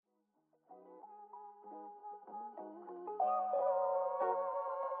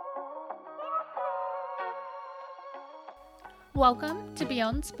Welcome to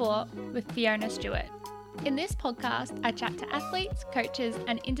Beyond Sport with Fiona Stewart. In this podcast, I chat to athletes, coaches,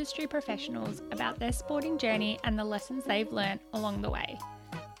 and industry professionals about their sporting journey and the lessons they've learned along the way.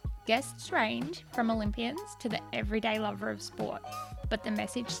 Guests range from Olympians to the everyday lover of sport, but the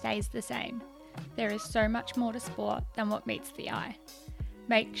message stays the same. There is so much more to sport than what meets the eye.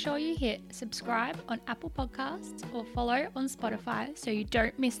 Make sure you hit subscribe on Apple Podcasts or follow on Spotify so you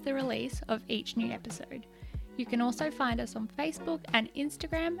don't miss the release of each new episode. You can also find us on Facebook and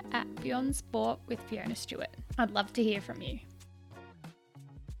Instagram at Beyond Sport with Fiona Stewart. I'd love to hear from you.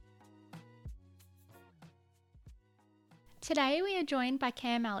 Today we are joined by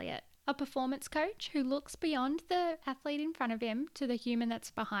Cam Elliott, a performance coach who looks beyond the athlete in front of him to the human that's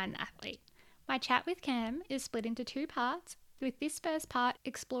behind the athlete. My chat with Cam is split into two parts, with this first part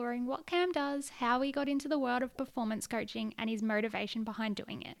exploring what Cam does, how he got into the world of performance coaching, and his motivation behind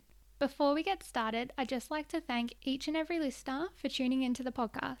doing it. Before we get started, I'd just like to thank each and every listener for tuning into the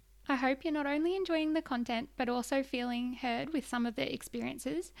podcast. I hope you're not only enjoying the content, but also feeling heard with some of the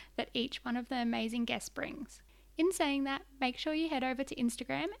experiences that each one of the amazing guests brings. In saying that, make sure you head over to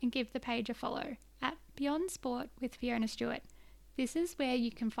Instagram and give the page a follow at Beyond Sport with Fiona Stewart. This is where you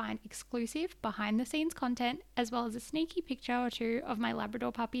can find exclusive behind-the-scenes content as well as a sneaky picture or two of my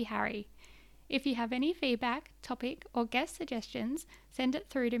Labrador puppy Harry. If you have any feedback, topic, or guest suggestions, send it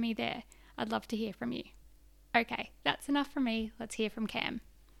through to me there. I'd love to hear from you. Okay, that's enough from me. Let's hear from Cam.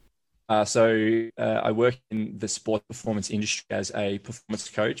 I work in the sport performance industry as a performance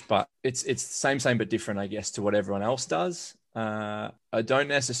coach, but it's same but different, I guess, to what everyone else does. I don't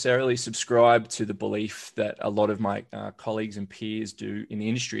necessarily subscribe to the belief that a lot of my colleagues and peers do in the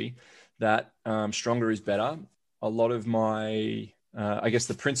industry, that stronger is better. A lot of my,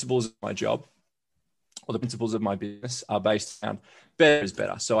 the principles of my job or the principles of my business are based on better is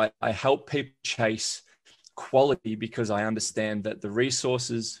better. So I help people chase quality because I understand that the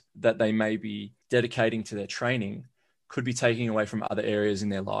resources that they may be dedicating to their training could be taking away from other areas in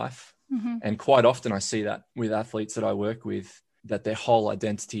their life. Mm-hmm. And quite often I see that with athletes that I work with, that their whole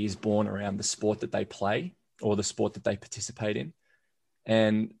identity is born around the sport that they play or the sport that they participate in.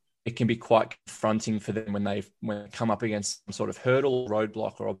 And it can be quite confronting for them when they come up against some sort of hurdle,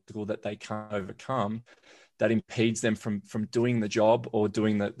 roadblock, or obstacle that they can't overcome that impedes them from doing the job or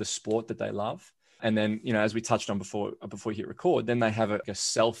doing the sport that they love. And then, as we touched on before we hit record, then they have a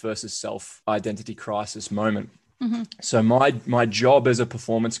self versus self identity crisis moment. Mm-hmm. So my job as a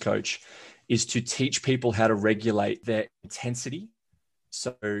performance coach is to teach people how to regulate their intensity.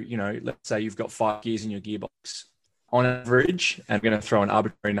 So, let's say you've got 5 gears in your gearbox. On average, and I'm going to throw an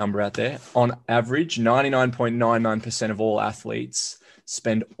arbitrary number out there, on average, 99.99% of all athletes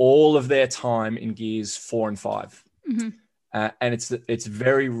spend all of their time in gears 4 and 5. Mm-hmm. And it's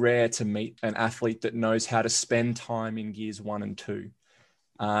very rare to meet an athlete that knows how to spend time in gears 1 and 2.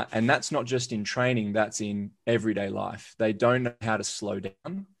 And that's not just in training, that's in everyday life. They don't know how to slow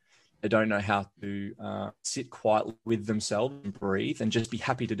down. They don't know how to sit quietly with themselves and breathe and just be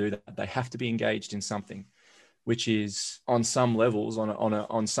happy to do that. They have to be engaged in something, which is on some levels,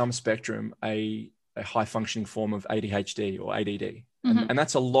 on some spectrum, a high functioning form of ADHD or ADD. Mm-hmm. And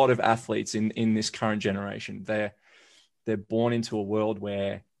that's a lot of athletes in this current generation. They're born into a world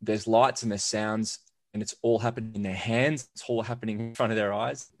where there's lights and there's sounds and it's all happening in their hands. It's all happening in front of their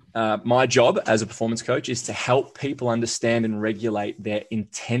eyes. My job as a performance coach is to help people understand and regulate their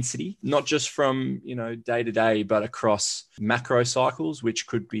intensity, not just from, day to day, but across macro cycles, which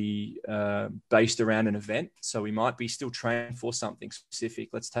could be based around an event. So we might be still training for something specific.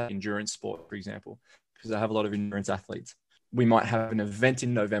 Let's take endurance sport, for example, because I have a lot of endurance athletes. We might have an event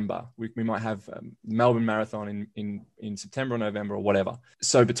in November. We might have Melbourne Marathon in September or November or whatever.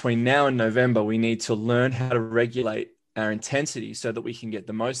 So between now and November, we need to learn how to regulate our intensity so that we can get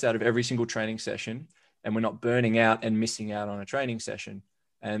the most out of every single training session and we're not burning out and missing out on a training session.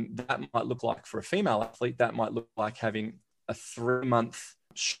 And that might look like, for a female athlete, that might look like having a 3-month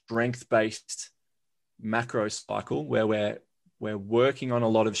strength-based macro cycle where we're working on a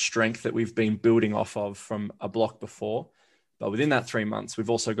lot of strength that we've been building off of from a block before. But within that 3 months,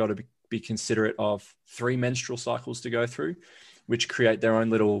 we've also got to be considerate of 3 menstrual cycles to go through, which create their own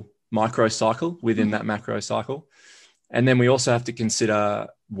little micro cycle within that macro cycle. And then we also have to consider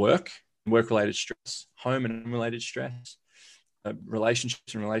work-related stress, home and unrelated stress,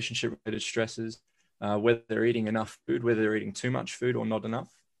 relationships and relationship-related stresses, whether they're eating enough food, whether they're eating too much food or not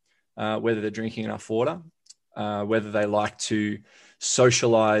enough, whether they're drinking enough water, whether they like to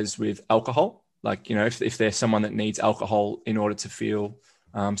socialize with alcohol. Like, if they're someone that needs alcohol in order to feel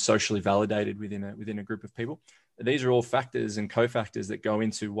socially validated within a group of people. These are all factors and cofactors that go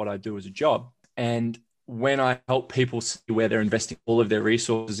into what I do as a job. And when I help people see where they're investing all of their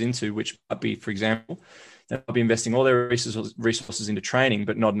resources into, which might be, for example, they might be investing all their resources into training,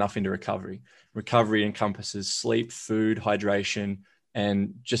 but not enough into recovery. Recovery encompasses sleep, food, hydration,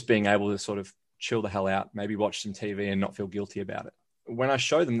 and just being able to sort of chill the hell out, maybe watch some TV and not feel guilty about it. When I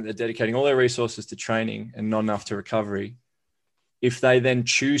show them that they're dedicating all their resources to training and not enough to recovery, if they then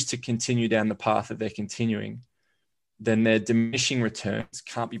choose to continue down the path that they're continuing, then their diminishing returns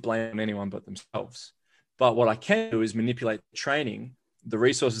can't be blamed on anyone but themselves. But what I can do is manipulate the training. The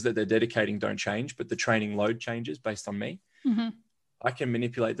resources that they're dedicating don't change, but the training load changes based on me. Mm-hmm. I can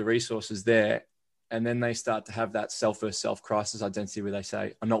manipulate the resources there. And then they start to have that self versus self crisis identity where they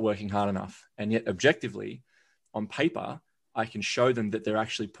say, I'm not working hard enough. And yet objectively, on paper, I can show them that they're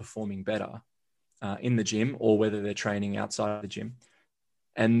actually performing better in the gym, or whether they're training outside of the gym.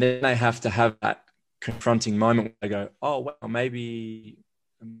 And then they have to have that confronting moment where they go, oh, well, maybe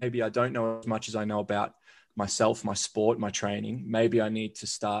I don't know as much as I know about myself, my sport, my training. Maybe I need to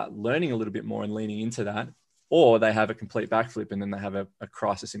start learning a little bit more and leaning into that. Or they have a complete backflip and then they have a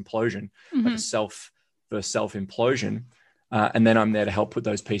crisis implosion, Mm-hmm. like a self versus self implosion. And then I'm there to help put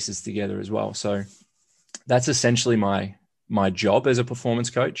those pieces together as well. So that's essentially my job as a performance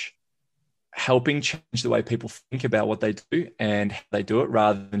coach, helping change the way people think about what they do and how they do it,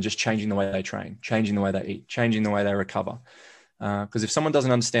 rather than just changing the way they train, changing the way they eat, changing the way they recover. Because if someone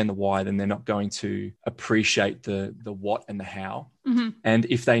doesn't understand the why, then they're not going to appreciate the what and the how. Mm-hmm. And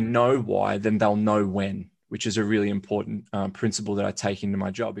if they know why, then they'll know when, which is a really important principle that I take into my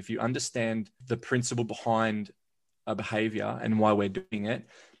job. If you understand the principle behind a behavior and why we're doing it,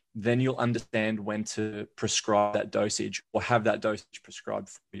 then you'll understand when to prescribe that dosage or have that dosage prescribed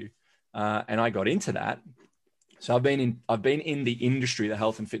for you. And I got into that. So I've been in the industry, the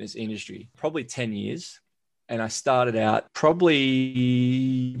health and fitness industry, probably 10 years. And I started out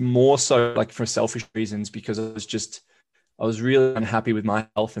probably more so like for selfish reasons, because I was really unhappy with my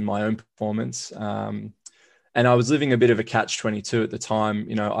health and my own performance. And I was living a bit of a catch-22 at the time.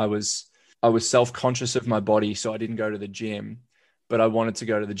 You know, I was self-conscious of my body, so I didn't go to the gym, but I wanted to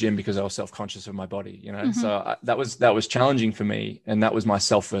go to the gym because I was self-conscious of my body, you know? Mm-hmm. So that was challenging for me. And that was my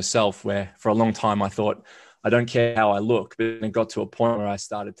self versus self, where for a long time I thought, I don't care how I look, but it got to a point where I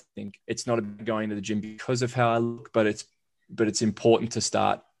started to think it's not about going to the gym because of how I look, but it's important to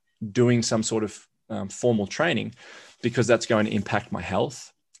start doing some sort of formal training, because that's going to impact my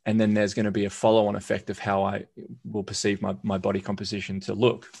health. And then there's going to be a follow-on effect of how I will perceive my body composition to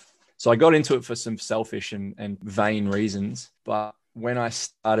look. So I got into it for some selfish and vain reasons. But when I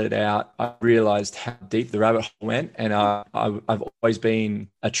started out, I realized how deep the rabbit hole went. And I've always been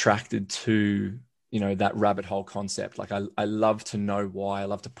attracted to, you know, that rabbit hole concept. Like I love to know why. I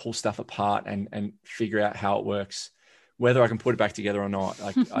love to pull stuff apart and figure out how it works, whether I can put it back together or not.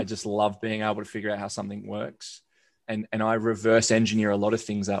 Like I just love being able to figure out how something works. And I reverse engineer a lot of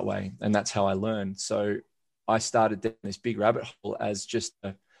things that way. And that's how I learn. So I started down this big rabbit hole as just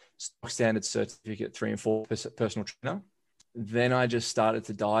a stock standard certificate 3 and 4 personal trainer. Then I just started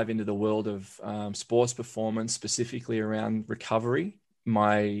to dive into the world of sports performance, specifically around recovery.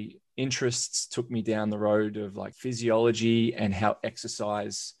 My interests took me down the road of like physiology and how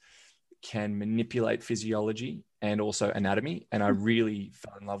exercise can manipulate physiology and also anatomy. And I really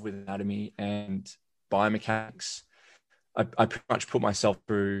fell in love with anatomy and biomechanics. I pretty much put myself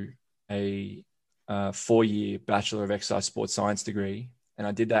through a 4-year Bachelor of Exercise Sports Science degree. And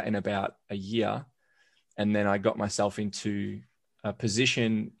I did that in about a year. And then I got myself into a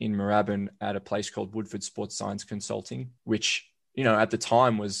position in Moorabbin at a place called Woodford Sports Science Consulting, which, you know, at the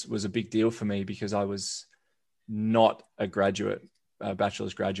time was a big deal for me, because I was not a graduate, a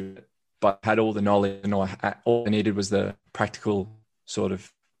bachelor's graduate, but had all the knowledge, and all I needed was the practical sort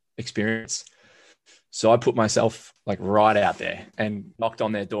of experience. So I put myself like right out there and knocked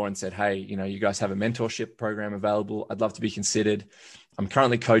on their door and said, hey, you know, you guys have a mentorship program available. I'd love to be considered. I'm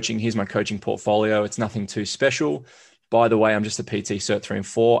currently coaching. Here's my coaching portfolio. It's nothing too special. By the way, I'm just a PT Cert 3 and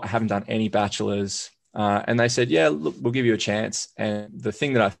 4. I haven't done any bachelors. And they said, yeah, look, we'll give you a chance. And the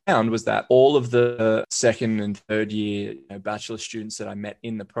thing that I found was that all of the 2nd and 3rd year bachelor students that I met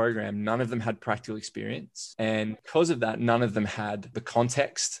in the program, none of them had practical experience. And because of that, none of them had the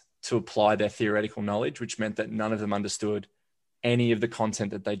context to apply their theoretical knowledge, which meant that none of them understood any of the content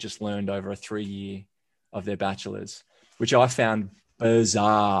that they just learned over a 3 year of their bachelors, which I found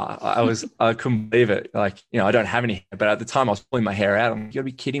bizarre. I couldn't believe it. Like, you know, I don't have any hair, but at the time I was pulling my hair out. I'm like, you gotta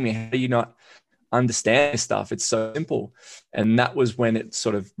be kidding me. How do you not understand this stuff. It's so simple. And that was when it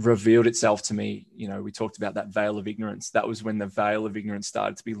sort of revealed itself to me. You know, we talked about that veil of ignorance. That was when the veil of ignorance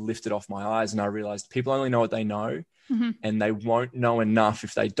started to be lifted off my eyes. And I realized people only know what they know, and they won't know enough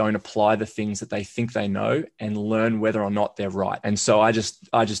if they don't apply the things that they think they know and learn whether or not they're right. And so I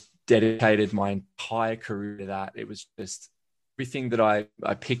just dedicated my entire career to that. It was just everything that I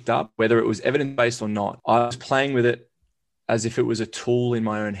picked up, whether it was evidence-based or not, I was playing with it as if it was a tool in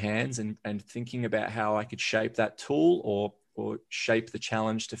my own hands, and thinking about how I could shape that tool or shape the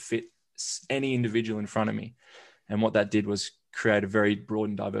challenge to fit any individual in front of me. And what that did was create a very broad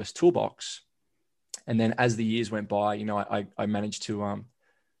and diverse toolbox. And then as the years went by, you know, I managed to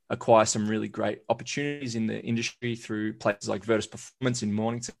acquire some really great opportunities in the industry through places like Virtus Performance in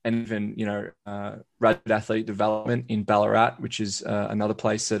Mornington, and even, you know, Rapid Athlete Development in Ballarat, which is another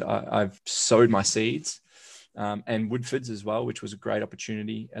place that I've sowed my seeds. And Woodfords as well, which was a great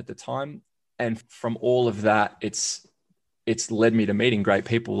opportunity at the time. And from all of that, it's led me to meeting great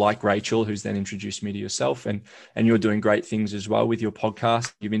people like Rachel, who's then introduced me to yourself, and you're doing great things as well with your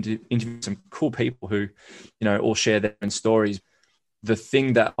podcast. You've interviewed some cool people who, you know, all share their own stories. The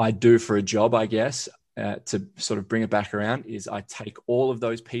thing that I do for a job, I guess, to sort of bring it back around, is I take all of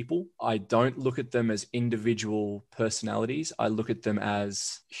those people. I don't look at them as individual personalities. I look at them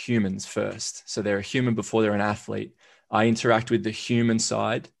as humans first. So they're a human before they're an athlete. I interact with the human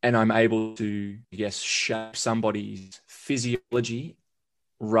side, and I'm able to, I guess, shape somebody's physiology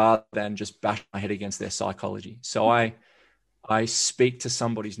rather than just bash my head against their psychology. So I speak to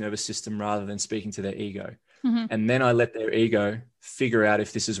somebody's nervous system rather than speaking to their ego. And then I let their ego figure out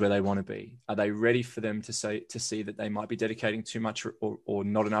if this is where they want to be. Are they ready for them to see that they might be dedicating too much or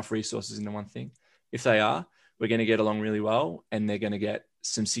not enough resources into one thing? If they are, we're going to get along really well, and they're going to get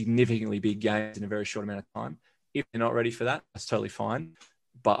some significantly big gains in a very short amount of time. If they're not ready for that, that's totally fine.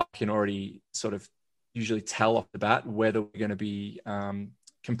 But I can already sort of usually tell off the bat whether we're going to be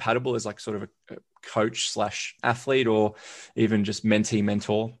compatible as like sort of a coach / athlete, or even just mentee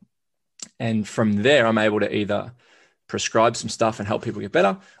mentor. And from there, I'm able to either prescribe some stuff and help people get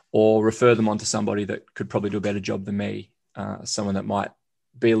better, or refer them on to somebody that could probably do a better job than me. Someone that might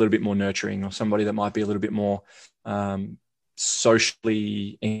be a little bit more nurturing, or somebody that might be a little bit more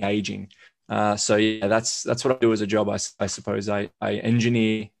socially engaging. So yeah, that's what I do as a job. I suppose I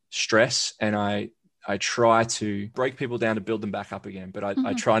engineer stress, and I try to break people down to build them back up again. But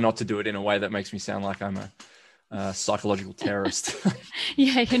I try not to do it in a way that makes me sound like I'm a psychological terrorist.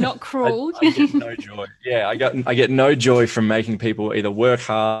 Yeah, you're not cruel. I get no joy. Yeah, I get no joy from making people either work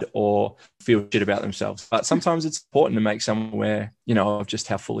hard or feel shit about themselves. But sometimes it's important to make someone aware, you know, of just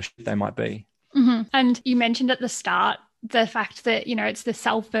how full of shit they might be. And you mentioned at the start the fact that, you know, it's the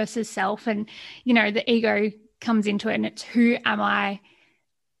self versus self, and, you know, the ego comes into it, and it's who am I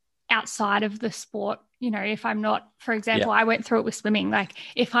outside of the sport. You know, if I'm not, for example, I went through it with swimming. Like,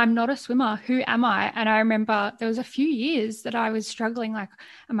 if I'm not a swimmer, who am I? And I remember there was a few years that I was struggling, like,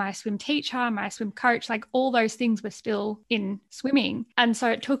 am I a swim teacher? Am I a swim coach? Like, all those things were still in swimming. And so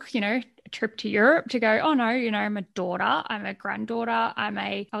it took, you know, a trip to Europe to go, oh no, you know, I'm a daughter, I'm a granddaughter,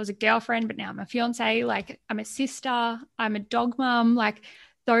 I was a girlfriend, but now I'm a fiance, like, I'm a sister, I'm a dog mum. Like,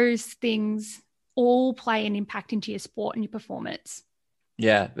 those things all play an impact into your sport and your performance.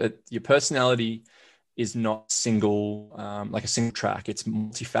 Yeah, your personality is not single, like a single track. It's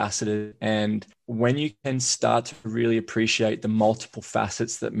multifaceted. And when you can start to really appreciate the multiple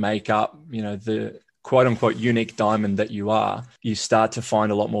facets that make up, you know, the quote unquote unique diamond that you are, you start to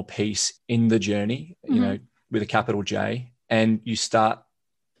find a lot more peace in the journey, you know, with a capital J. And you start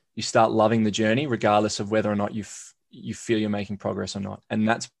loving the journey regardless of whether or not you feel you're making progress or not. And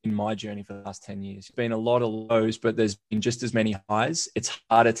that's been my journey for the last 10 years. It's been a lot of lows, but there's been just as many highs. It's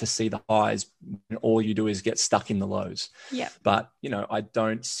harder to see the highs when all you do is get stuck in the lows. Yeah. But, you know, I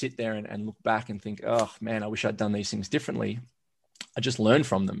don't sit there and look back and think, oh man, I wish I'd done these things differently. I just learn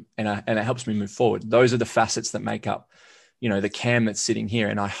from them, and it helps me move forward. Those are the facets that make up, you know, the Cam that's sitting here.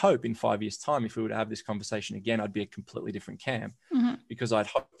 And I hope in 5 years' time, if we were to have this conversation again, I'd be a completely different Cam, because I'd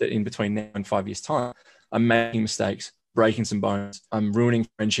hope that in between now and 5 years' time, I'm making mistakes, breaking some bones, I'm ruining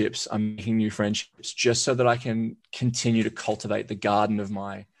friendships, I'm making new friendships, just so that I can continue to cultivate the garden of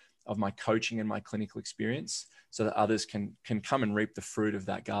my coaching and my clinical experience, so that others can come and reap the fruit of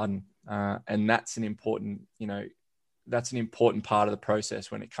that garden. And that's an important, you know, that's an important part of the process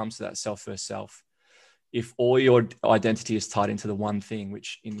when it comes to that self versus self. If all your identity is tied into the one thing,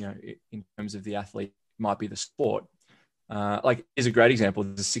 which in terms of the athlete might be the sport, like, here's a great example.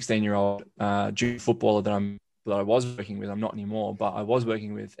 There's a 16-year-old junior footballer that I was working with. I'm not anymore, but I was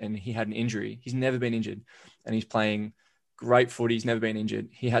working with, and he had an injury. He's never been injured, and he's playing great footy. He's never been injured.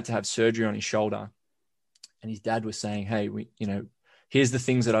 He had to have surgery on his shoulder. And his dad was saying, hey, here's the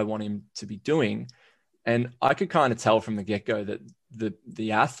things that I want him to be doing. And I could kind of tell from the get-go that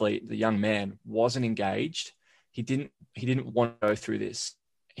the athlete, the young man, wasn't engaged. He didn't want to go through this.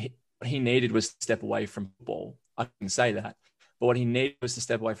 What he needed was to step away from football. I can say that. But what he needed was to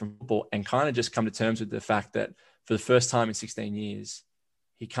step away from football and kind of just come to terms with the fact that for the first time in 16 years,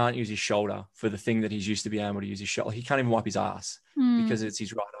 he can't use his shoulder for the thing that he's used to be able to use his shoulder. He can't even wipe his ass because it's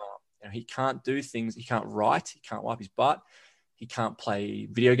his right arm. He can't do things. He can't write. He can't wipe his butt. He can't play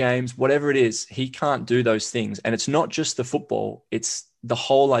video games, whatever it is. He can't do those things. And it's not just the football. It's the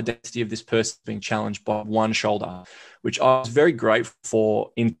whole identity of this person being challenged by one shoulder, which I was very grateful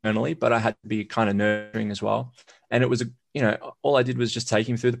for internally, but I had to be kind of nurturing as well. And it was, all I did was just take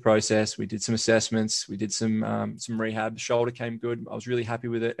him through the process. We did some assessments. We did some rehab. Shoulder came good. I was really happy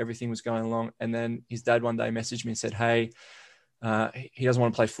with it. Everything was going along. And then his dad one day messaged me and said, hey, he doesn't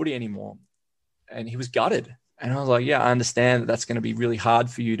want to play footy anymore. And he was gutted. And I was like, yeah, I understand that that's going to be really hard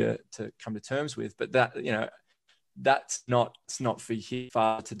for you to come to terms with, but that's not for his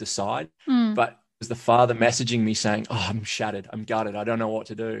father to decide. But it was the father messaging me saying, oh, I'm shattered. I'm gutted. I don't know what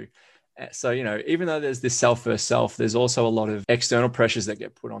to do. So, even though there's this self versus self, there's also a lot of external pressures that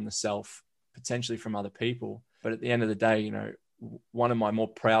get put on the self, potentially from other people. But at the end of the day, one of my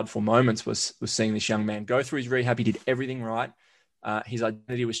more proudful moments was seeing this young man go through his rehab. He did everything right. His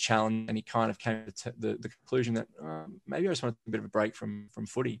identity was challenged, and he kind of came to the conclusion that maybe I just want to take a bit of a break from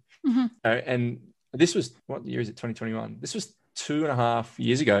footy. And this was, what year is it? 2021. This was 2.5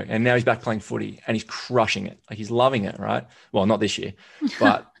 years ago, and now he's back playing footy, and he's crushing it. Like, he's loving it, right? Well, not this year,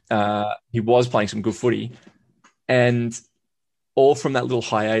 but he was playing some good footy, and all from that little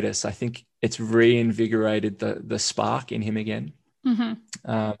hiatus, I think it's reinvigorated the spark in him again.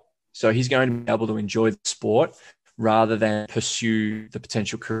 So he's going to be able to enjoy the sport rather than pursue the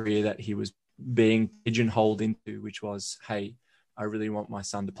potential career that he was being pigeonholed into, which was, hey, I really want my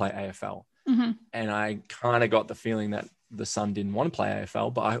son to play AFL. And I kind of got the feeling that the son didn't want to play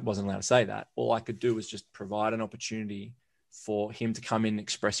AFL, but I wasn't allowed to say that. All I could do was just provide an opportunity for him to come in,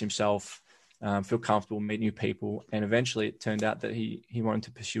 express himself, feel comfortable, meet new people. And eventually it turned out that he wanted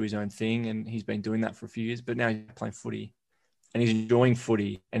to pursue his own thing, and he's been doing that for a few years, but now he's playing footy and he's enjoying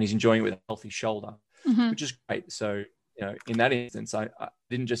footy, and he's enjoying it with a healthy shoulder. Which is great. So, in that instance, I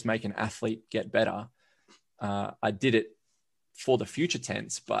didn't just make an athlete get better. I did it for the future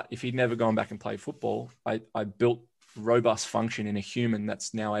tense. But if he'd never gone back and played football, I built robust function in a human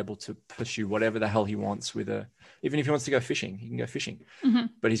that's now able to pursue whatever the hell he wants even if he wants to go fishing, he can go fishing,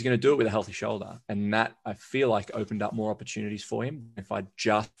 but he's going to do it with a healthy shoulder. And that, I feel like, opened up more opportunities for him if I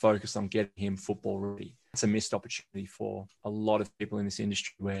just focused on getting him football ready. It's a missed opportunity for a lot of people in this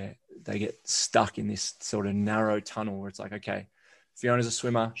industry, where they get stuck in this sort of narrow tunnel where it's like, okay, Fiona's a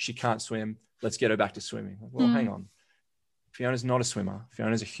swimmer. She can't swim. Let's get her back to swimming. Well, hang on. Fiona's not a swimmer.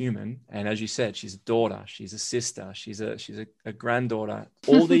 Fiona's a human. And as you said, she's a daughter. She's a sister. She's a granddaughter.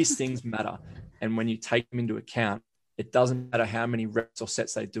 All these things matter. And when you take them into account, it doesn't matter how many reps or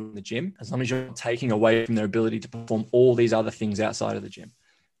sets they do in the gym, as long as you're not taking away from their ability to perform all these other things outside of the gym.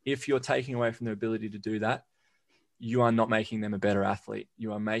 If you're taking away from their ability to do that, you are not making them a better athlete.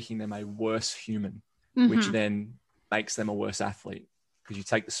 You are making them a worse human, which then makes them a worse athlete, because you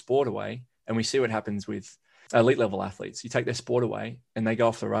take the sport away. And we see what happens with elite level athletes. You take their sport away and they go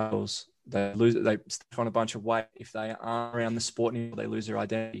off the rails. They lose it. They stick on a bunch of weight. If they aren't around the sport anymore, they lose their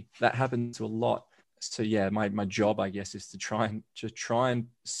identity. That happens to a lot. So yeah, my job, I guess, is to try and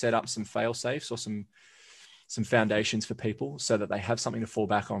set up some fail safes or some foundations for people, so that they have something to fall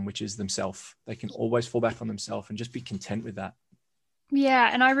back on, which is themselves. They can always fall back on themselves and just be content with that. Yeah.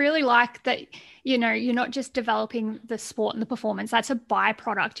 And I really like that, you're not just developing the sport and the performance. That's a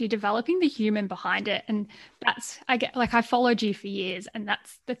byproduct. You're developing the human behind it. And I followed you for years. And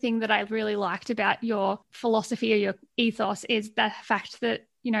that's the thing that I really liked about your philosophy or your ethos, is the fact that,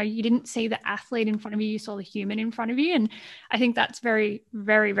 you didn't see the athlete in front of you saw the human in front of you. And I think that's very,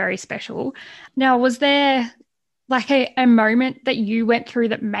 very, very special. Now, was there like a moment that you went through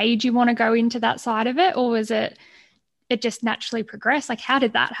that made you want to go into that side of it? Or was it just naturally progressed? Like, how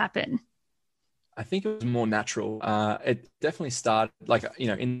did that happen? I think it was more natural. It definitely started,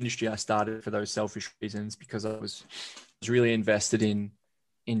 in industry, I started for those selfish reasons, because I was really invested in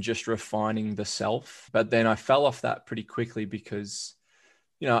just refining the self. But then I fell off that pretty quickly, because,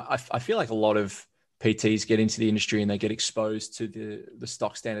 I feel like a lot of PTs get into the industry and they get exposed to the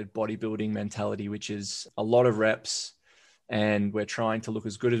stock standard bodybuilding mentality, which is a lot of reps and we're trying to look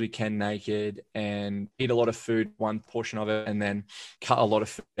as good as we can naked and eat a lot of food, one portion of it, and then cut a lot of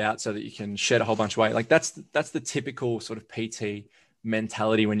food out so that you can shed a whole bunch of weight. Like that's the typical sort of PT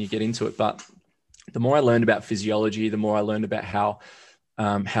mentality when you get into it. But the more I learned about physiology, the more I learned about how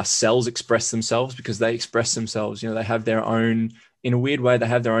cells express themselves, because they express themselves, they have their own, in a weird way, they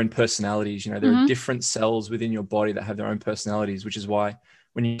have their own personalities. There are different cells within your body that have their own personalities, which is why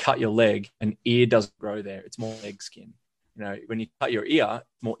when you cut your leg, an ear doesn't grow there. It's more leg skin. When you cut your ear,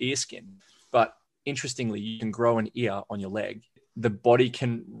 it's more ear skin. But interestingly, you can grow an ear on your leg. The body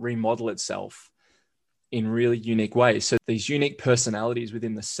can remodel itself in really unique ways. So these unique personalities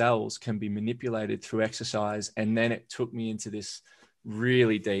within the cells can be manipulated through exercise. And then it took me into this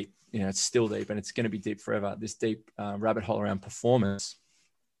really deep, it's still deep and it's going to be deep forever, this deep rabbit hole around performance.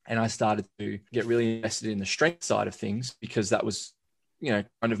 And I started to get really invested in the strength side of things, because that was, kind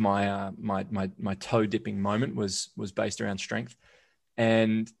of my toe dipping moment was based around strength.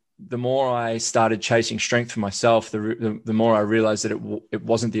 And the more I started chasing strength for myself, the more I realized that it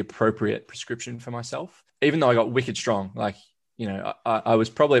wasn't the appropriate prescription for myself. Even though I got wicked strong, I was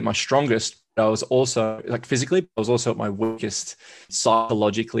probably at my strongest, but I was also physically, I was also at my weakest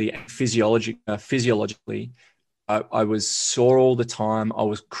psychologically and physiologically. I was sore all the time. I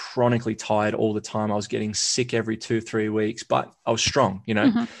was chronically tired all the time. I was getting sick every 2-3 weeks, but I was strong,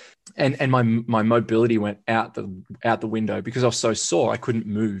 and my mobility went out the window because I was so sore. I couldn't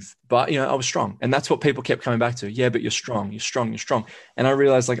move, but I was strong. And that's what people kept coming back to. Yeah, but you're strong. And I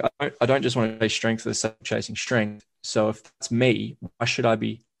realized I don't just want to chase strength for the sake of chasing strength. So if that's me, why should I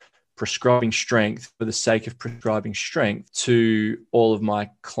be prescribing strength for the sake of prescribing strength to all of my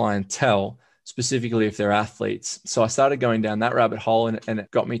clientele, specifically if they're athletes? So I started going down that rabbit hole, and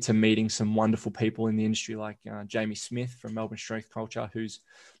it got me to meeting some wonderful people in the industry, like Jamie Smith from Melbourne Strength Culture, who's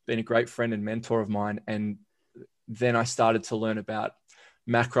been a great friend and mentor of mine. And then I started to learn about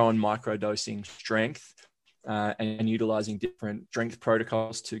macro and micro dosing strength and utilizing different strength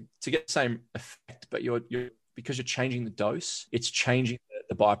protocols to get the same effect, but because you're changing the dose, it's changing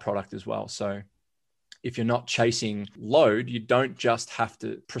the byproduct as well. So if you're not chasing load, you don't just have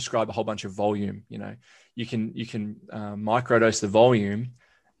to prescribe a whole bunch of volume. You can microdose the volume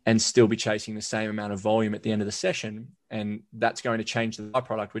and still be chasing the same amount of volume at the end of the session. And that's going to change the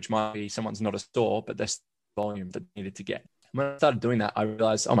byproduct, which might be someone's not a sore, but there's volume that they needed to get. When I started doing that, I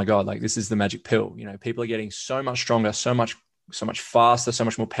realized, oh my God, this is the magic pill. People are getting so much stronger, so much faster, so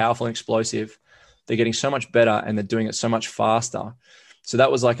much more powerful and explosive. They're getting so much better and they're doing it so much faster. So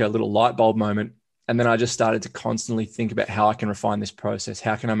that was like a little light bulb moment. And then I just started to constantly think about how I can refine this process.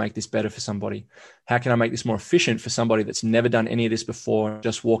 How can I make this better for somebody? How can I make this more efficient for somebody that's never done any of this before,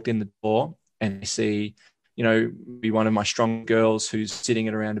 just walked in the door and see, be one of my strong girls who's sitting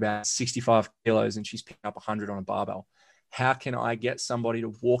at around about 65 kilos and she's picking up 100 on a barbell. How can I get somebody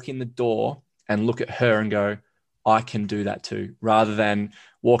to walk in the door and look at her and go, I can do that too, rather than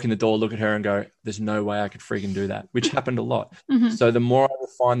walk in the door, look at her and go, there's no way I could freaking do that, which happened a lot. So the more I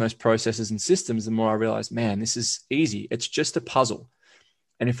refine those processes and systems, the more I realized, man, this is easy. It's just a puzzle.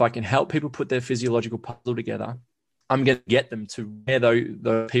 And if I can help people put their physiological puzzle together, I'm going to get them to where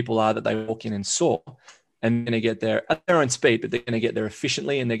the people are that they walk in and saw, and they're going to get there at their own speed, but they're going to get there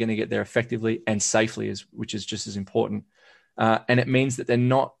efficiently and they're going to get there effectively and safely, which is just as important. And it means that they're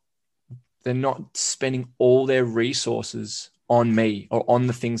not spending all their resources on me or on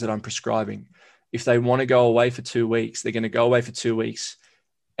the things that I'm prescribing. If they want to go away for 2 weeks, they're going to go away for 2 weeks.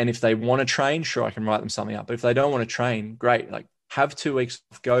 And if they want to train, sure, I can write them something up. But if they don't want to train, great. Have 2 weeks,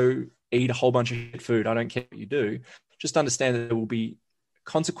 go eat a whole bunch of food. I don't care what you do. Just understand that there will be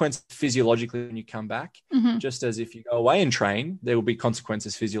consequences physiologically when you come back. Just as if you go away and train, there will be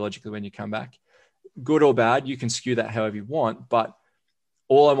consequences physiologically when you come back. Good or bad, you can skew that however you want. But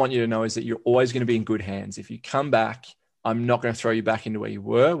all I want you to know is that you're always going to be in good hands. If you come back, I'm not going to throw you back into where you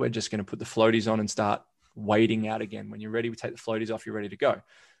were. We're just going to put the floaties on and start wading out again. When you're ready, we take the floaties off, you're ready to go.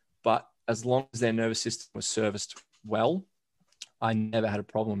 But as long as their nervous system was serviced well, I never had a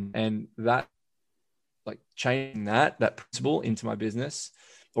problem. And that, changing that principle into my business,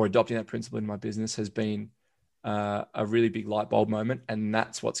 or adopting that principle in my business, has been a really big light bulb moment. And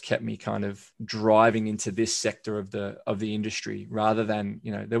that's what's kept me kind of driving into this sector of the industry, rather than,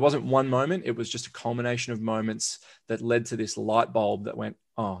 there wasn't one moment. It was just a culmination of moments that led to this light bulb that went,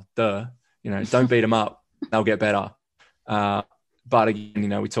 oh, don't beat them up. They'll get better. But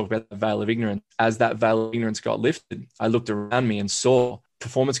again, we talk about the veil of ignorance. As that veil of ignorance got lifted, I looked around me and saw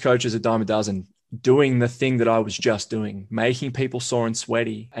performance coaches a dime a dozen doing the thing that I was just doing, making people sore and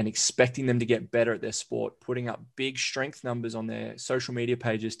sweaty and expecting them to get better at their sport, putting up big strength numbers on their social media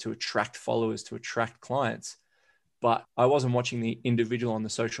pages to attract followers, to attract clients. but I wasn't watching the individual on the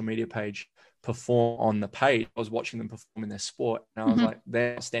social media page perform on the page. I was watching them perform in their sport. And I was like,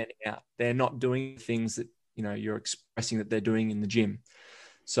 they're not standing out. They're not doing things that, you're expressing that they're doing in the gym.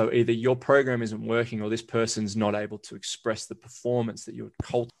 So either your program isn't working or this person's not able to express the performance that you're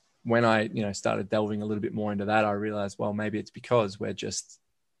cultivating. When I, started delving a little bit more into that, I realized, well, maybe it's because we're just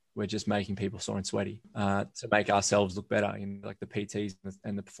making people sore and sweaty to make ourselves look better, like the PTs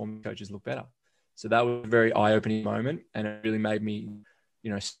and the performance coaches look better. So that was a very eye-opening moment, and it really made me,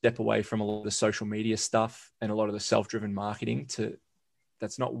 step away from a lot of the social media stuff and a lot of the self-driven marketing.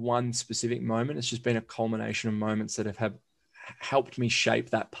 That's not one specific moment. It's just been a culmination of moments that have helped me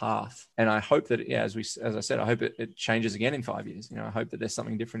shape that path. And I hope that, as I said, I hope it changes again in 5 years. I hope that there's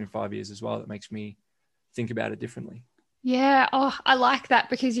something different in 5 years as well that makes me think about it differently. Yeah. Oh, I like that,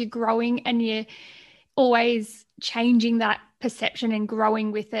 because you're growing and you're always changing that perception and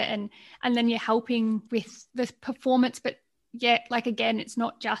growing with it. And then you're helping with the performance, but yet, like, again, it's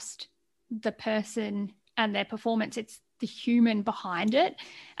not just the person and their performance, it's the human behind it,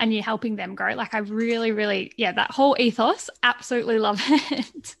 and you're helping them grow. Like, I really, really, that whole ethos, absolutely love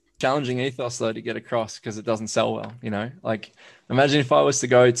it. Challenging ethos though to get across, because it doesn't sell well, like, imagine if I was to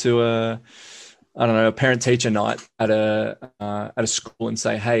go to a parent teacher night at a school and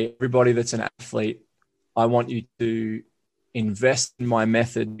say, hey, everybody that's an athlete, I want you to invest in my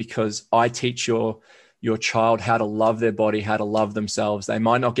method because I teach your child how to love their body, how to love themselves. They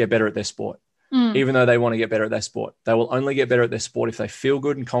might not get better at their sport, even though they want to get better at their sport. They will only get better at their sport if they feel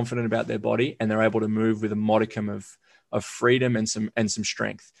good and confident about their body and they're able to move with a modicum of freedom and some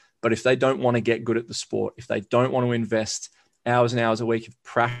strength. But if they don't want to get good at the sport, if they don't want to invest hours and hours a week of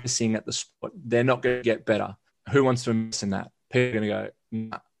practicing at the sport, they're not going to get better. Who wants to invest in that? People are going to go,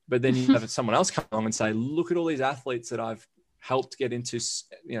 nah. But then you have someone else come along and say, look at all these athletes that I've helped get into,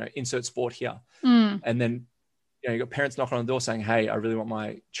 insert sport here. And then, you got parents knocking on the door saying, hey, I really want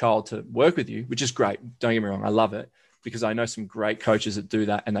my child to work with you, which is great. Don't get me wrong. I love it, because I know some great coaches that do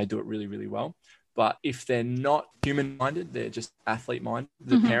that and they do it really, really well. But if they're not human-minded, they're just athlete-minded,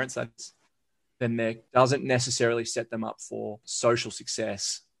 the parents, then that doesn't necessarily set them up for social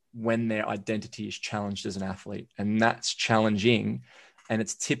success when their identity is challenged as an athlete. And that's challenging. And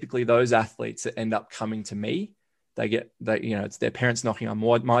it's typically those athletes that end up coming to me. It's their parents knocking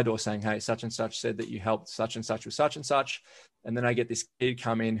on my door saying, hey, such and such said that you helped such and such with such and such. And then I get this kid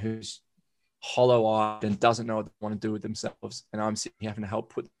come in who's hollow-eyed and doesn't know what they want to do with themselves. And I'm sitting here having to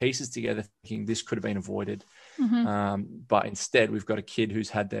help put the pieces together, thinking this could have been avoided. But instead, we've got a kid who's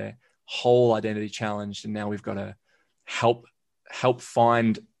had their whole identity challenged. And now we've got to help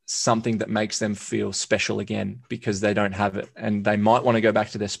find something that makes them feel special again, because they don't have it. And they might want to go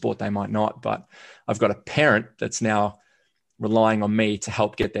back to their sport. They might not, but I've got a parent that's now relying on me to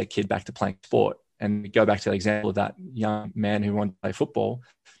help get their kid back to playing sport. And we go back to the example of that young man who wanted to play football.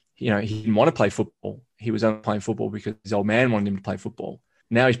 He didn't want to play football. He was only playing football because his old man wanted him to play football.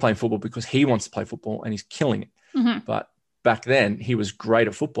 Now he's playing football because he wants to play football and he's killing it. But back then he was great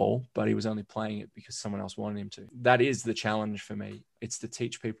at football, but he was only playing it because someone else wanted him to. That is the challenge for me. It's to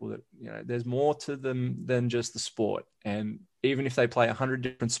teach people that, there's more to them than just the sport. And even if they play 100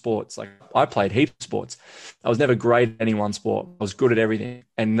 different sports, like I played heaps of sports, I was never great at any one sport. I was good at everything.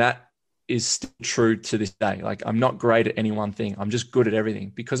 And that is still true to this day. Like, I'm not great at any one thing. I'm just good at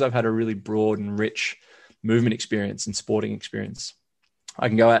everything because I've had a really broad and rich movement experience and sporting experience. I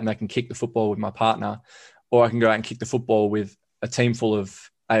can go out and I can kick the football with my partner, or I can go out and kick the football with a team full of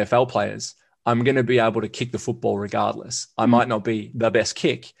AFL players. I'm going to be able to kick the football regardless. I might not be the best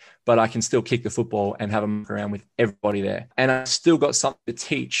kick, but I can still kick the football and have a muck around with everybody there. And I've still got something to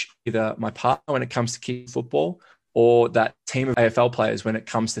teach either my partner when it comes to kicking football, or that team of AFL players when it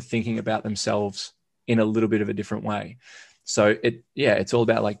comes to thinking about themselves in a little bit of a different way. So it's all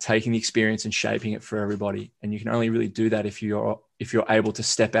about like taking the experience and shaping it for everybody. And you can only really do that if you're able to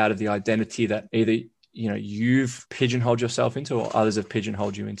step out of the identity that either you've pigeonholed yourself into or others have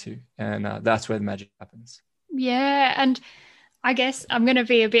pigeonholed you into. And that's where the magic happens. Yeah. And I guess I'm going to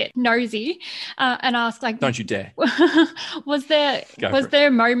be a bit nosy and ask, like, don't you dare. was there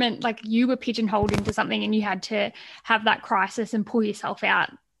a moment like you were pigeonholed into something and you had to have that crisis and pull yourself out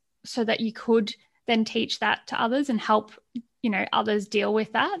so that you could then teach that to others and help, others deal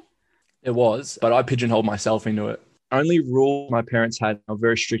with that? It was, but I pigeonholed myself into it. Only rule my parents had, I was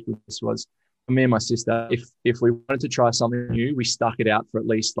very strict with this, was me and my sister, if we wanted to try something new, we stuck it out for at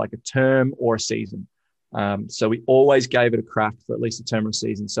least like a term or a season. So we always gave it a crack for at least a term or a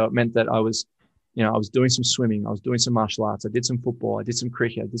season. So it meant that I was doing some swimming, I was doing some martial arts, I did some football, I did some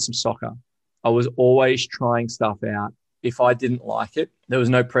cricket, I did some soccer. I was always trying stuff out if I didn't like it, there was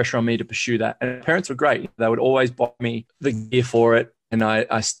no pressure on me to pursue that. And parents were great. They would always buy me the gear for it. And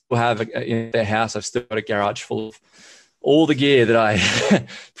I still have in their house, I've still got a garage full of all the gear that I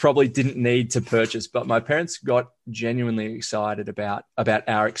probably didn't need to purchase. But my parents got genuinely excited about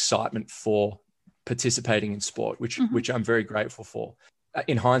our excitement for participating in sport, which I'm very grateful for.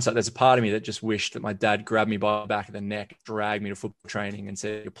 In hindsight, there's a part of me that just wished that my dad grabbed me by the back of the neck, dragged me to football training and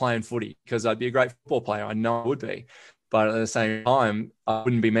said, "You're playing footy," because I'd be a great football player. I know I would be. But at the same time, I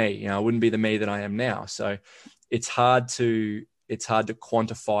wouldn't be me. I wouldn't be the me that I am now. So it's hard to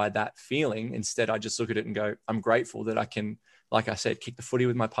quantify that feeling. Instead, I just look at it and go, I'm grateful that I can, like I said, kick the footy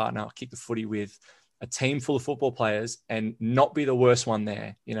with my partner, kick the footy with a team full of football players and not be the worst one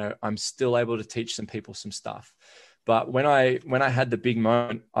there. I'm still able to teach some people some stuff. But when I had the big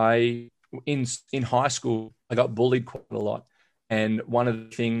moment, in high school, I got bullied quite a lot. And one of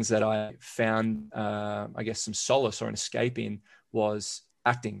the things that I found, I guess, some solace or an escape in was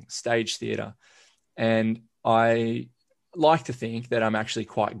acting, stage theatre. And I like to think that I'm actually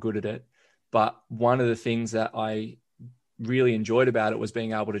quite good at it. But one of the things that I really enjoyed about it was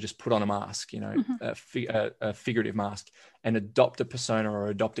being able to just put on a mask, a figurative mask, and adopt a persona or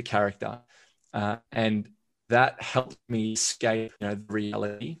adopt a character. And that helped me escape the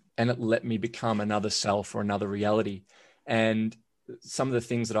reality, and it let me become another self or another reality. And some of the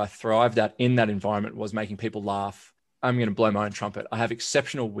things that I thrived at in that environment was making people laugh. I'm going to blow my own trumpet. I have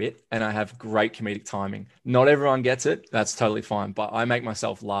exceptional wit and I have great comedic timing. Not everyone gets it. That's totally fine. But I make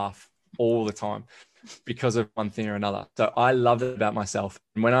myself laugh all the time because of one thing or another. So I love it about myself.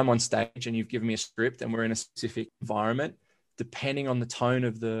 And when I'm on stage and you've given me a script and we're in a specific environment, depending on the tone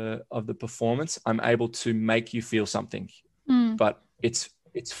of the performance, I'm able to make you feel something. But it's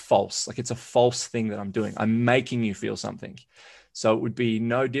false. Like, it's a false thing that I'm doing. I'm making you feel something. So it would be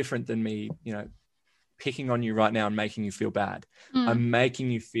no different than me, picking on you right now and making you feel bad. I'm making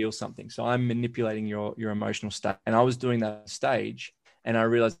you feel something. So I'm manipulating your emotional state. And I was doing that on stage, and I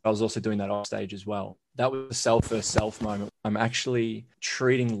realized I was also doing that off stage as well. That was a self versus self moment. I'm actually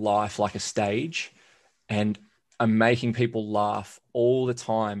treating life like a stage, and I'm making people laugh all the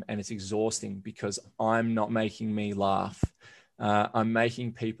time. And it's exhausting because I'm not making me laugh. I'm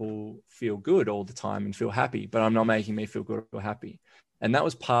making people feel good all the time and feel happy, but I'm not making me feel good or happy. And that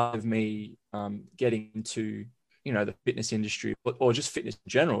was part of me getting into, the fitness industry or just fitness in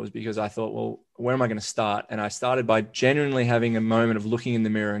general, is because I thought, well, where am I going to start? And I started by genuinely having a moment of looking in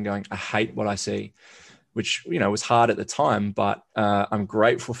the mirror and going, I hate what I see, which, was hard at the time. But I'm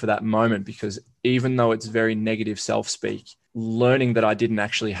grateful for that moment, because even though it's very negative self-speak, learning that I didn't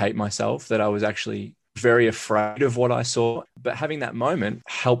actually hate myself, that I was actually very afraid of what I saw, but having that moment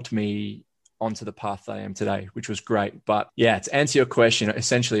helped me onto the path that I am today, which was great. But yeah, to answer your question,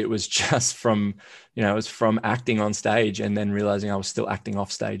 essentially it was just from acting on stage and then realizing I was still acting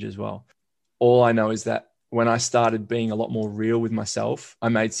off stage as well. All I know is that when I started being a lot more real with myself, I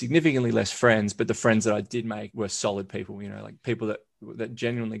made significantly less friends, but the friends that I did make were solid people, like people that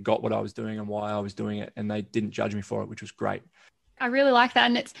genuinely got what I was doing and why I was doing it, and they didn't judge me for it, which was great. I really like that.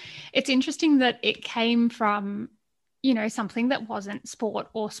 And it's interesting that it came from, something that wasn't sport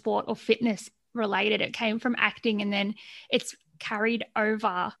or fitness related. It came from acting, and then it's carried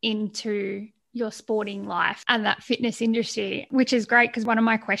over into your sporting life and that fitness industry, which is great, because one of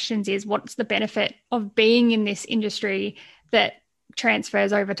my questions is, what's the benefit of being in this industry that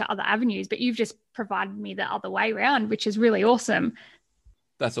transfers over to other avenues? But you've just provided me the other way around, which is really awesome.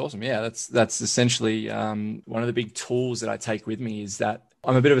 That's awesome. Yeah, that's essentially one of the big tools that I take with me, is that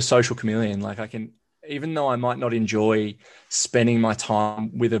I'm a bit of a social chameleon. Like, I can, even though I might not enjoy spending my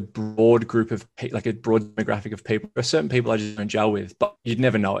time with a broad group of like a broad demographic of people, there are certain people I just don't gel with, but you'd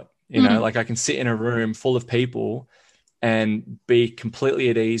never know it. Like, I can sit in a room full of people and be completely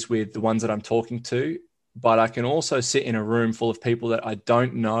at ease with the ones that I'm talking to, but I can also sit in a room full of people that I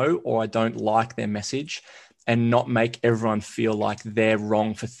don't know or I don't like their message, and not make everyone feel like they're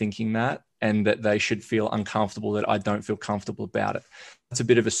wrong for thinking that, and that they should feel uncomfortable that I don't feel comfortable about it. That's a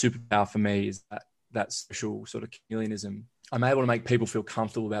bit of a superpower for me, is that social sort of chameleonism. I'm able to make people feel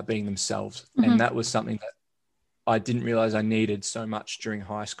comfortable about being themselves. And that was something that I didn't realize I needed so much during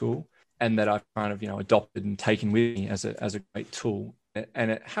high school, and that I've kind of, adopted and taken with me as a great tool. And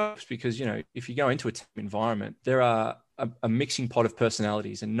it helps because, if you go into a team environment, there are a mixing pot of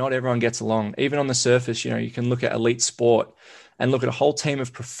personalities, and not everyone gets along. Even on the surface, you can look at elite sport and look at a whole team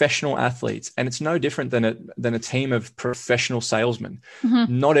of professional athletes, and it's no different than a team of professional salesmen.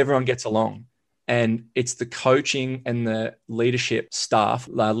 Not everyone gets along. And it's the coaching and the leadership staff,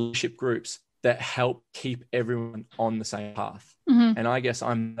 leadership groups that help keep everyone on the same path. Mm-hmm. And I guess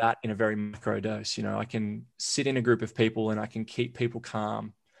I'm that in a very micro dose. You know, I can sit in a group of people and I can keep people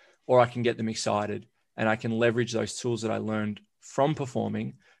calm, or I can get them excited, and I can leverage those tools that I learned from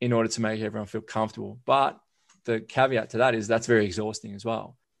performing in order to make everyone feel comfortable. But the caveat to that is that's very exhausting as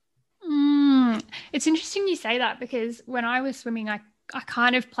well. It's interesting you say that, because when I was swimming, I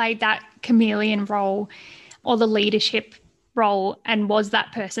kind of played that chameleon role or the leadership role, and was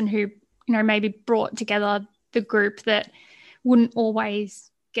that person who, maybe brought together the group that wouldn't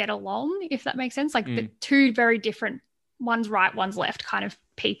always get along, if that makes sense. Like the two very different, one's right, one's left kind of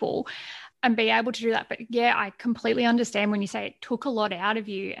people, and be able to do that. But yeah, I completely understand when you say it took a lot out of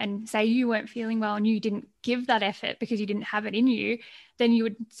you, and say you weren't feeling well and you didn't give that effort because you didn't have it in you, then you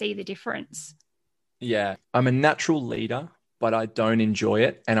would see the difference. Yeah, I'm a natural leader, but I don't enjoy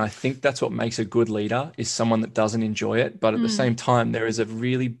it. And I think that's what makes a good leader, is someone that doesn't enjoy it. But at the same time, there is a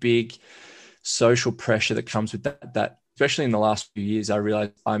really big social pressure that comes with that especially in the last few years, I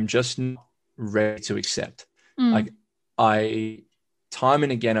realized I'm just not ready to accept. Like time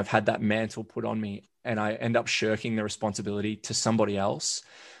and again, I've had that mantle put on me, and I end up shirking the responsibility to somebody else.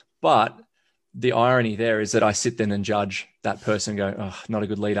 But the irony there is that I sit then and judge that person and go, oh, not a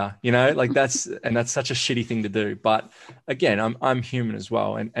good leader, like that's such a shitty thing to do. But again, I'm human as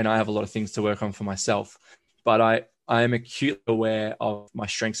well. And I have a lot of things to work on for myself, but I am acutely aware of my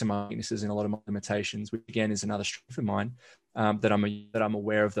strengths and my weaknesses and a lot of my limitations, which again is another strength of mine, that I'm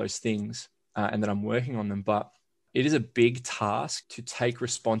aware of those things, and that I'm working on them. But it is a big task to take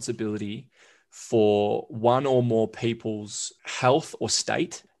responsibility for one or more people's health or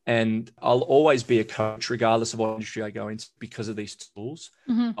state. And I'll always be a coach regardless of what industry I go into because of these tools.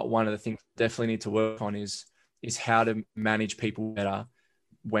 One of the things I definitely need to work on is how to manage people better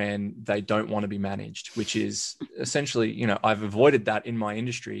when they don't want to be managed, which is essentially, I've avoided that in my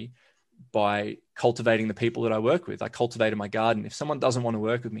industry by cultivating the people that I work with. I cultivated my garden. If someone doesn't want to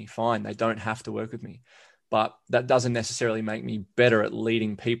work with me, fine, they don't have to work with me. But that doesn't necessarily make me better at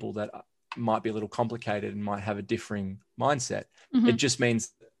leading people that might be a little complicated and might have a differing mindset. It just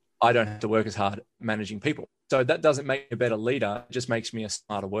means I don't have to work as hard managing people. So that doesn't make me a better leader. It just makes me a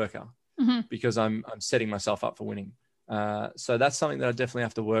smarter worker because I'm setting myself up for winning. So that's something that I definitely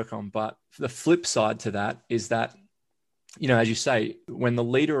have to work on. But the flip side to that is that, as you say, when the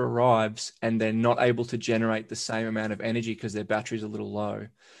leader arrives and they're not able to generate the same amount of energy because their battery's a little low,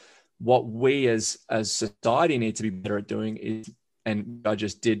 what we as society need to be better at doing is, and I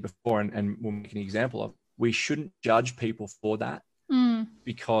just did before, and we'll make an example of, we shouldn't judge people for that.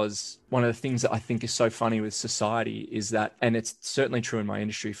 Because one of the things that I think is so funny with society is that, and it's certainly true in my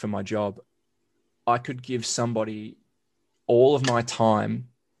industry for my job, I could give somebody all of my time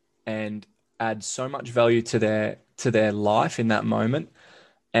and add so much value to their life in that moment,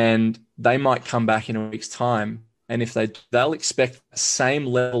 and they might come back in a week's time, and if they'll expect the same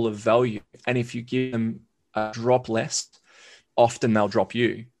level of value, and if you give them a drop less, often they'll drop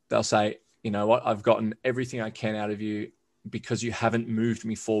you. They'll say, you know what, I've gotten everything I can out of you because you haven't moved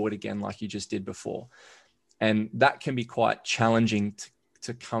me forward again like you just did before. And that can be quite challenging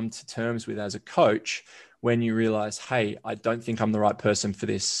to come to terms with as a coach, when you realize, hey, I don't think I'm the right person for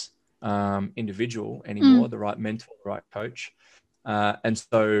this individual anymore, the right mentor, the right coach. And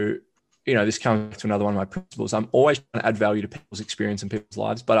so, this comes back to another one of my principles. I'm always trying to add value to people's experience and people's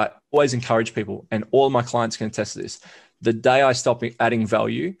lives, but I always encourage people, and all of my clients can attest to this. The day I stop adding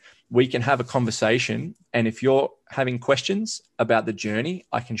value, we can have a conversation. And if you're having questions about the journey,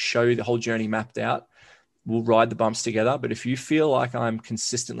 I can show you the whole journey mapped out. We'll ride the bumps together. But if you feel like I'm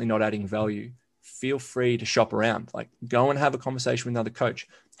consistently not adding value, feel free to shop around. Like, go and have a conversation with another coach.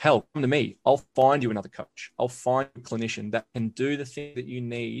 Hell, come to me. I'll find you another coach. I'll find a clinician that can do the thing that you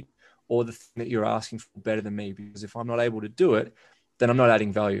need, or the thing that you're asking for, better than me. Because if I'm not able to do it, then I'm not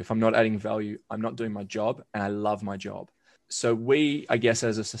adding value. If I'm not adding value, I'm not doing my job, and I love my job. So we, I guess,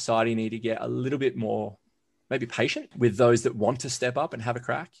 as a society, need to get a little bit more maybe patient with those that want to step up and have a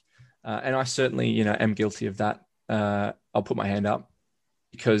crack. And I certainly, am guilty of that. I'll put my hand up,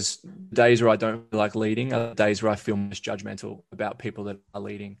 because days where I don't feel like leading are the days where I feel most judgmental about people that are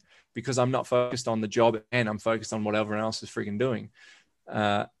leading, because I'm not focused on the job and I'm focused on what everyone else is freaking doing.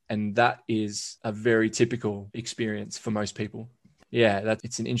 And that is a very typical experience for most people. Yeah,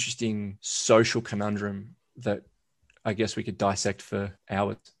 it's an interesting social conundrum that I guess we could dissect for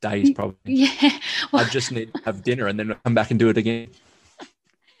hours, days, probably. Yeah. Well, I just need to have dinner and then come back and do it again.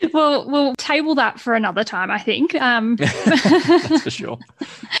 Well, we'll table that for another time, I think. That's for sure.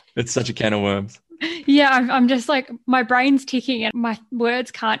 It's such a can of worms. Yeah, I'm just like, my brain's ticking and my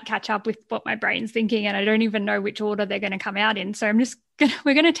words can't catch up with what my brain's thinking, and I don't even know which order they're going to come out in. So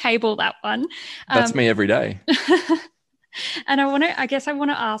we're going to table that one. That's me every day. And I guess I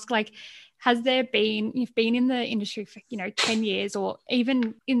want to ask, like, you've been in the industry for, 10 years or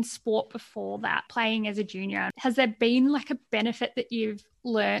even in sport before that, playing as a junior, has there been like a benefit that you've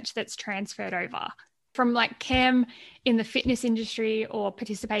learnt that's transferred over from like Cam in the fitness industry or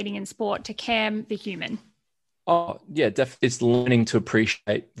participating in sport to Cam, the human? Oh, yeah, definitely. It's learning to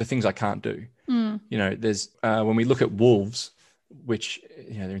appreciate the things I can't do. There's when we look at wolves, which,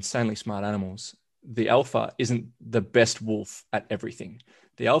 they're insanely smart animals, the alpha isn't the best wolf at everything.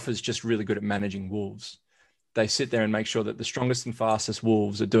 The alpha is just really good at managing wolves. They sit there and make sure that the strongest and fastest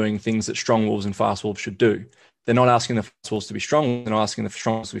wolves are doing things that strong wolves and fast wolves should do. They're not asking the fast wolves to be strong. They're not asking the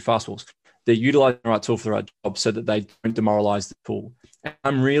strong wolves to be fast wolves. They're utilizing the right tool for the right job so that they don't demoralize the tool. And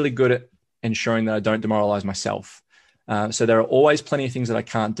I'm really good at ensuring that I don't demoralize myself. So there are always plenty of things that I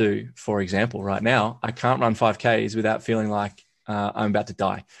can't do. For example, right now, I can't run 5Ks without feeling like I'm about to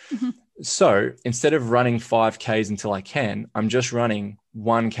die. Mm-hmm. So instead of running 5Ks until I can, I'm just running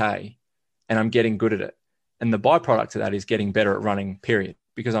 1K and I'm getting good at it. And the byproduct of that is getting better at running, period.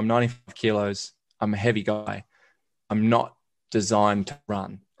 Because I'm 95 kilos, I'm a heavy guy. I'm not designed to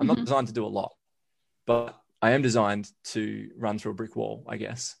run. I'm not designed to do a lot, but I am designed to run through a brick wall, I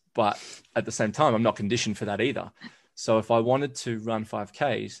guess. But at the same time, I'm not conditioned for that either. So if I wanted to run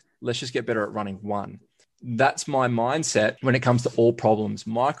 5Ks, let's just get better at running one. That's my mindset when it comes to all problems.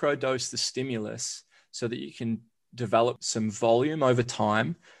 Microdose the stimulus so that you can develop some volume over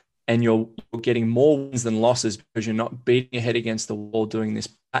time, and you're getting more wins than losses because you're not beating your head against the wall doing this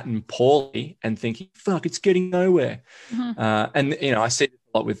pattern poorly and thinking, fuck, it's getting nowhere. And, I see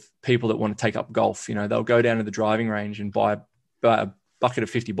a lot with people that want to take up golf. They'll go down to the driving range and buy a bucket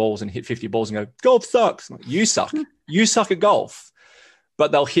of 50 balls and hit 50 balls and go, golf sucks. Like, you suck. You suck at golf.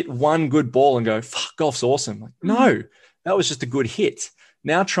 But they'll hit one good ball and go, fuck, golf's awesome. Like, no, that was just a good hit.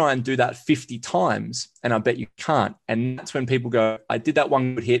 Now try and do that 50 times, and I bet you can't. And that's when people go, I did that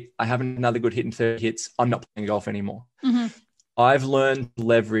one good hit. I have another good hit in 30 hits. I'm not playing golf anymore. I've learned to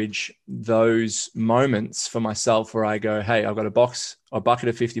leverage those moments for myself where I go, hey, I've got a bucket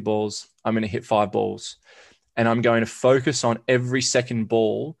of 50 balls. I'm going to hit 5 balls. And I'm going to focus on every second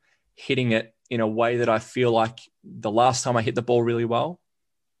ball, hitting it in a way that I feel like the last time I hit the ball really well,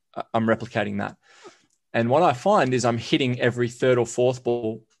 I'm replicating that. And what I find is I'm hitting every third or fourth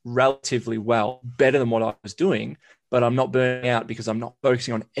ball relatively well, better than what I was doing, but I'm not burning out because I'm not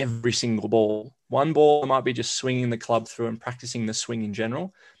focusing on every single ball. One ball, I might be just swinging the club through and practicing the swing in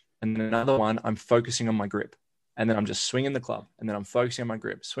general. And then another one, I'm focusing on my grip. And then I'm just swinging the club. And then I'm focusing on my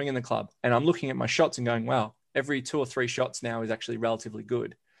grip, swinging the club. And I'm looking at my shots and going, wow, every 2 or 3 shots now is actually relatively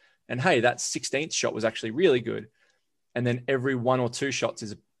good. And hey, that 16th shot was actually really good. And then every 1 or 2 shots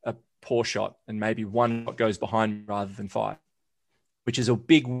is a poor shot, and maybe 1 shot goes behind me rather than 5, which is a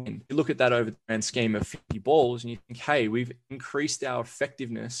big win. You look at that over the grand scheme of 50 balls and you think, hey, we've increased our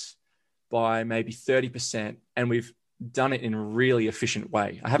effectiveness by maybe 30%, and we've done it in a really efficient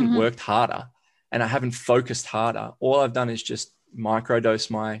way. I haven't worked harder and I haven't focused harder. All I've done is just microdose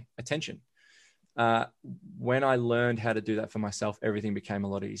my attention. When I learned how to do that for myself, everything became a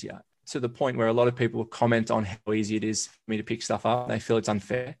lot easier, to the point where a lot of people comment on how easy it is for me to pick stuff up. They feel it's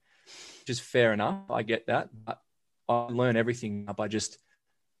unfair, which is fair enough. I get that. But I learn everything by just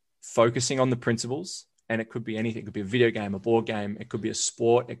focusing on the principles. And it could be anything. It could be a video game, a board game. It could be a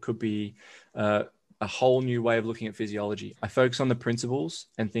sport. It could be a whole new way of looking at physiology. I focus on the principles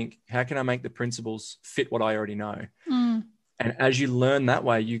and think, how can I make the principles fit what I already know? And as you learn that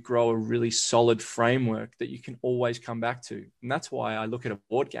way, you grow a really solid framework that you can always come back to. And that's why I look at a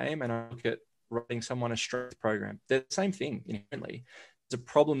board game and I look at writing someone a strength program. They're the same thing inherently. There's a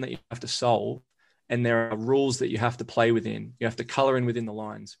problem that you have to solve, and there are rules that you have to play within. You have to color in within the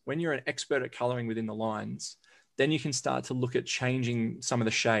lines. When you're an expert at coloring within the lines, then you can start to look at changing some of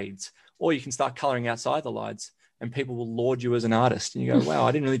the shades, or you can start coloring outside the lines, and people will laud you as an artist. And you go, wow,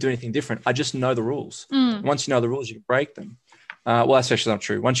 I didn't really do anything different. I just know the rules. Once you know the rules, you can break them. Well, that's actually not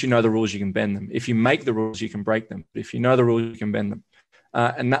true. Once you know the rules, you can bend them. If you make the rules, you can break them. But if you know the rules, you can bend them.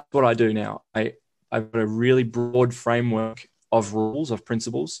 And that's what I do now. I've got a really broad framework of rules, of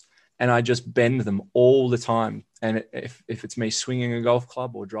principles, and I just bend them all the time. And if it's me swinging a golf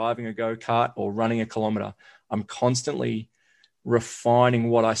club or driving a go-kart or running a kilometer, I'm constantly refining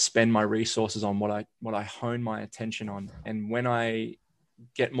what I spend my resources on, what I hone my attention on. And when I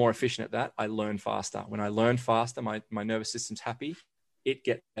get more efficient at that, I learn faster. When I learn faster, my nervous system's happy. It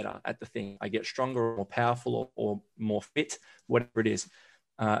gets better at the thing. I get stronger or more powerful or more fit, whatever it is.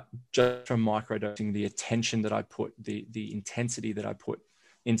 just from microdosing, the attention that I put, the intensity that I put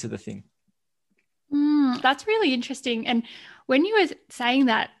into the thing. That's really interesting. And when you were saying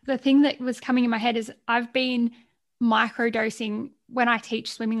that, the thing that was coming in my head is I've been microdosing when I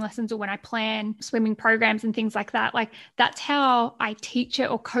teach swimming lessons or when I plan swimming programs and things like that. Like that's how I teach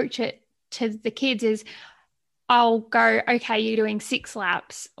it or coach it to the kids is I'll go, okay, you're doing 6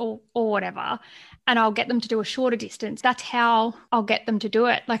 laps or whatever, and I'll get them to do a shorter distance. That's how I'll get them to do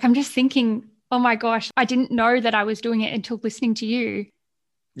it. Like I'm just thinking, oh my gosh, I didn't know that I was doing it until listening to you.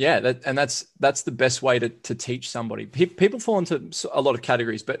 Yeah, that's the best way to teach somebody. People fall into a lot of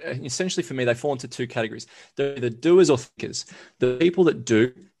categories, but essentially for me, they fall into 2 categories. They're either doers or thinkers. The people that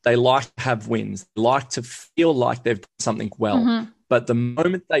do, they like to have wins, they like to feel like they've done something well. Mm-hmm. But the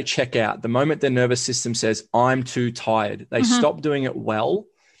moment they check out, the moment their nervous system says, I'm too tired, they stop doing it well.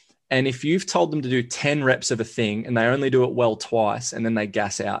 And if you've told them to do 10 reps of a thing and they only do it well twice and then they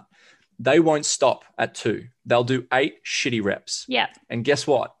gas out, they won't stop at 2. They'll do 8 shitty reps. Yeah. And guess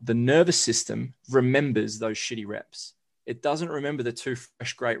what? The nervous system remembers those shitty reps. It doesn't remember the 2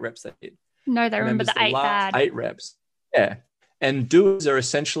 fresh, great reps they did. No, they remember the 8 bad. 8 reps. Yeah. And doers are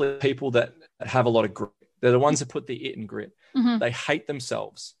essentially people that have a lot of grit. They're the ones that put the it in grit. Mm-hmm. They hate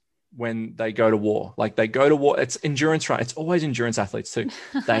themselves when they go to war. Like they go to war. It's endurance, right? It's always endurance athletes too.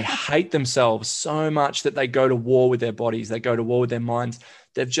 They hate themselves so much that they go to war with their bodies. They go to war with their minds.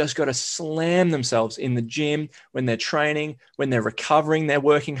 They've just got to slam themselves in the gym when they're training, when they're recovering, they're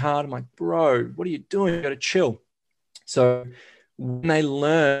working hard. I'm like, bro, what are you doing? You got to chill. So when they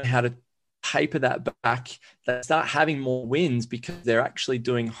learn how to taper that back, they start having more wins because they're actually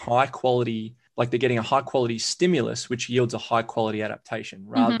doing high quality, like they're getting a high quality stimulus, which yields a high quality adaptation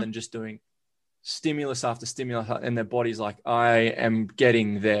rather than just doing stimulus after stimulus. And their body's like, I am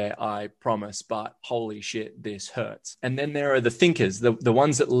getting there, I promise, but holy shit, this hurts. And then there are the thinkers, the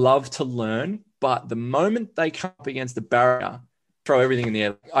ones that love to learn, but the moment they come up against the barrier, throw everything in the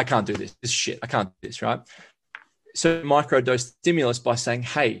air. I can't do this. This is shit. I can't do this, right? So microdose stimulus by saying,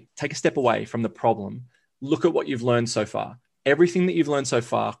 hey, take a step away from the problem. Look at what you've learned so far. Everything that you've learned so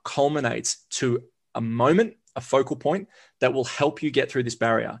far culminates to a moment, a focal point that will help you get through this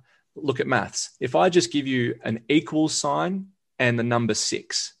barrier. Look at maths. If I just give you an equals sign and the number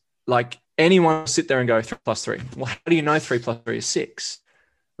 6, like anyone will sit there and go 3 plus 3. Well, how do you know 3 plus 3 is 6,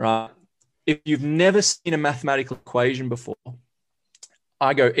 right? If you've never seen a mathematical equation before,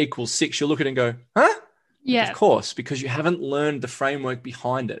 I go equals 6, you'll look at it and go, huh? Yeah. Of course, because you haven't learned the framework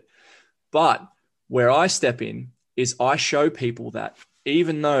behind it. But where I step in is I show people that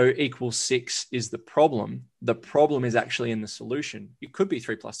even though equals 6 is the problem is actually in the solution. It could be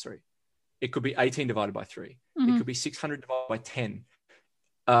 3 plus 3. It could be 18 divided by 3. It could be 600 divided by 10.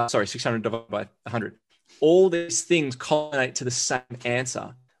 600 divided by 100. All these things culminate to the same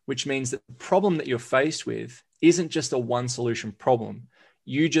answer, which means that the problem that you're faced with isn't just a one solution problem.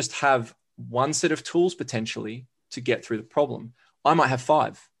 You just have one set of tools potentially to get through the problem. I might have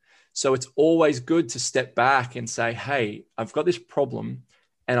 5. So it's always good to step back and say, hey, I've got this problem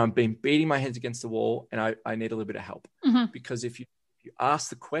and I've been beating my heads against the wall and I need a little bit of help. Because if you ask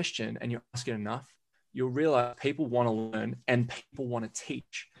the question and you ask it enough, you'll realize people want to learn and people want to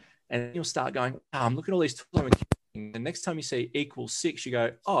teach. And you'll start going, I'm looking at all these tools. The next time you see equals 6, you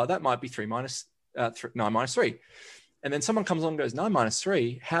go, oh, that might be 9 minus 3. And then someone comes along and goes, 9 minus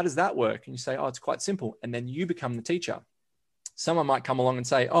 3, how does that work? And you say, oh, it's quite simple. And then you become the teacher. Someone might come along and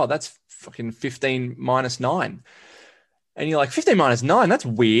say, oh, that's fucking 15 minus 9. And you're like, 15 minus 9, that's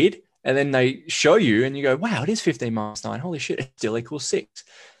weird. And then they show you and you go, wow, it is 15 minus 9. Holy shit, it still equals 6.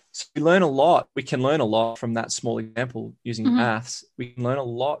 So we learn a lot. We can learn a lot from that small example using maths. We can learn a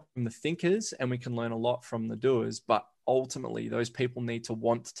lot from the thinkers and we can learn a lot from the doers. But ultimately, those people need to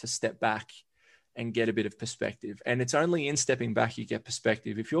want to step back and get a bit of perspective. And it's only in stepping back you get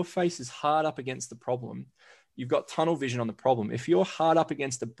perspective. If your face is hard up against the problem, you've got tunnel vision on the problem. If you're hard up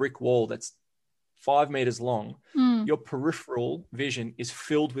against a brick wall that's 5 meters long, your peripheral vision is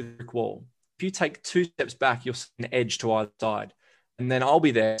filled with brick wall. If you take 2 steps back, you'll see an edge to either side. And then I'll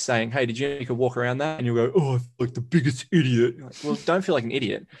be there saying, hey, did you know you could walk around that? And you'll go, oh, I feel like the biggest idiot. Like, well, don't feel like an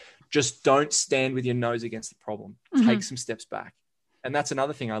idiot. Just don't stand with your nose against the problem. Take some steps back. And that's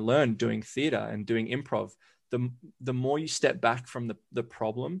another thing I learned doing theater and doing improv. The more you step back from the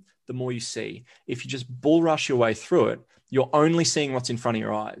problem, the more you see. If you just bull rush your way through it, you're only seeing what's in front of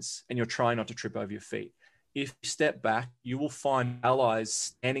your eyes and you're trying not to trip over your feet. If you step back, you will find allies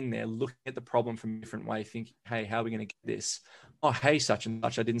standing there looking at the problem from a different way, thinking, hey, how are we going to get this? Oh, hey, such and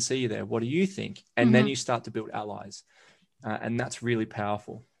such, I didn't see you there. What do you think? And then you start to build allies. And that's really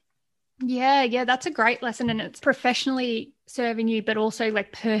powerful. Yeah, that's a great lesson. And it's professionally serving you, but also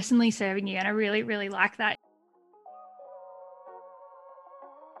like personally serving you. And I really, really like that.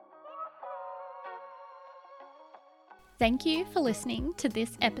 Thank you for listening to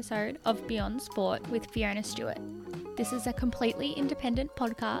this episode of Beyond Sport with Fiona Stewart. This is a completely independent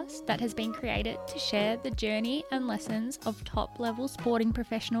podcast that has been created to share the journey and lessons of top-level sporting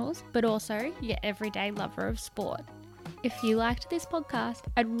professionals, but also your everyday lover of sport. If you liked this podcast,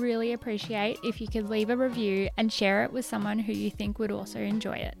 I'd really appreciate if you could leave a review and share it with someone who you think would also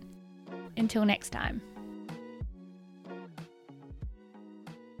enjoy it. Until next time.